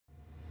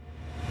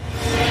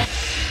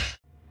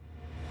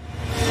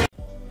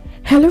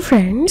Hello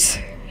friends,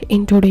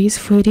 in today's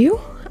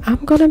video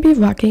I'm gonna be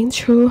walking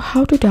through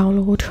how to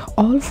download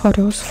all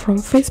photos from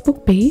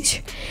Facebook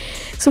page.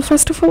 So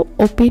first of all,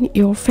 open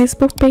your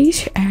Facebook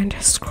page and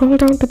scroll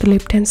down to the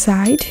left hand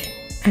side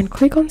and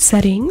click on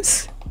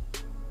settings.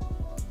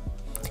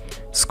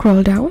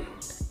 Scroll down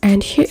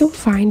and here you'll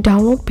find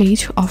download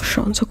page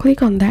option, so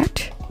click on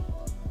that.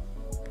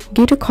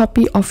 Get a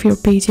copy of your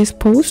page's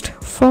post,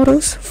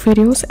 photos,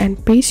 videos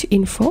and page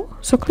info,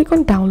 so click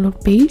on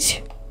download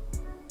page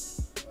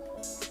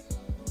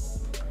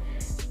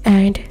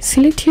and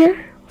select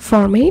here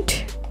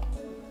format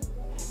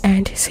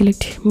and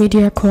select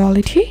media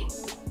quality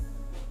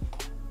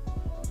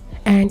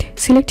and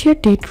select your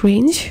date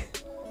range.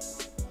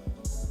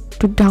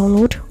 To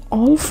download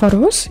all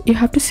photos you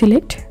have to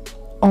select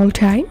all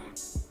time.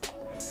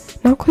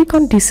 Now click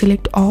on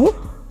deselect all.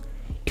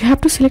 You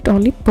have to select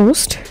only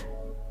post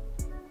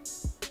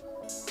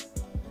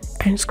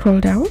and scroll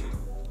down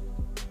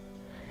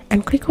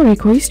and click on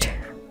request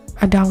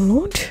a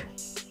download,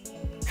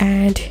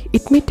 and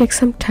it may take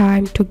some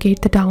time to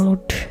get the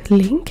download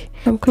link.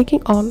 I'm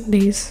clicking on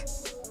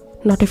this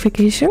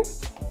notification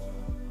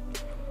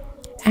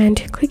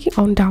and clicking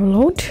on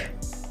download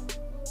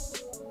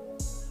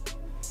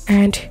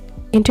and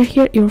enter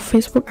here your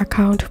Facebook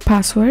account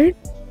password.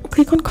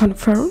 Click on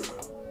confirm.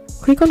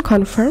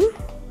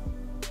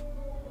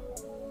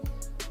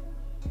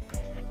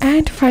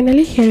 And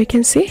finally here you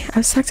can see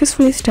I've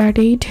successfully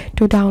started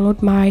to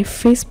download my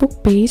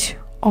Facebook page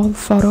all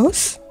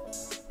photos.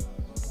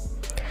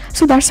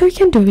 So that's how you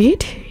can do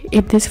it.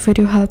 If this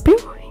video helped you,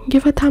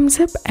 give a thumbs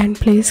up and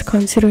please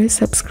consider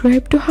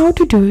subscribe to how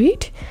to do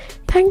it.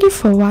 Thank you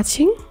for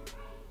watching.